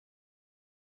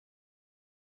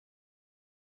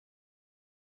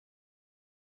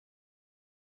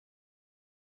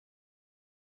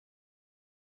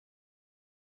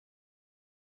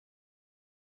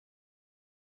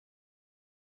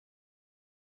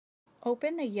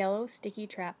Open a yellow sticky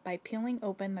trap by peeling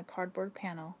open the cardboard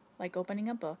panel, like opening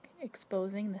a book,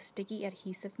 exposing the sticky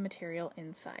adhesive material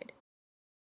inside.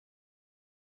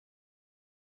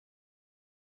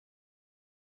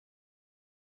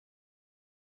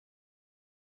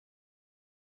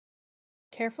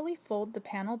 Carefully fold the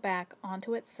panel back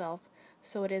onto itself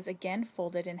so it is again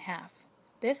folded in half.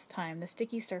 This time the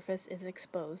sticky surface is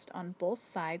exposed on both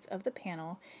sides of the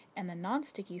panel and the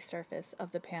non-sticky surface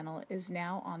of the panel is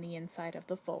now on the inside of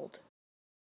the fold.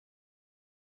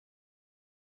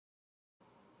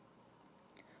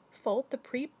 Fold the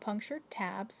pre-punctured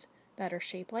tabs that are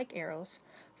shaped like arrows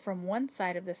from one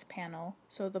side of this panel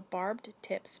so the barbed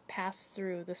tips pass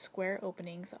through the square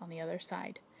openings on the other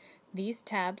side. These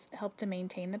tabs help to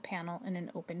maintain the panel in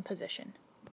an open position.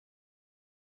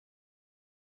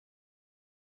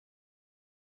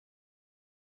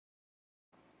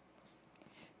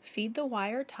 Feed the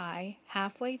wire tie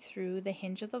halfway through the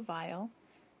hinge of the vial,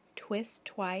 twist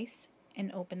twice,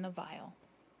 and open the vial.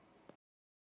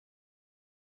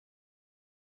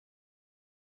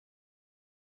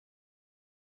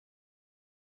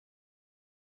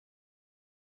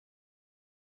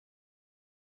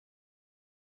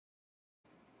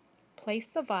 Place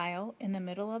the vial in the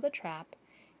middle of the trap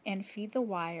and feed the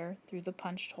wire through the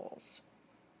punched holes.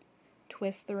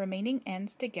 Twist the remaining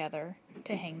ends together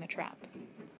to hang the trap.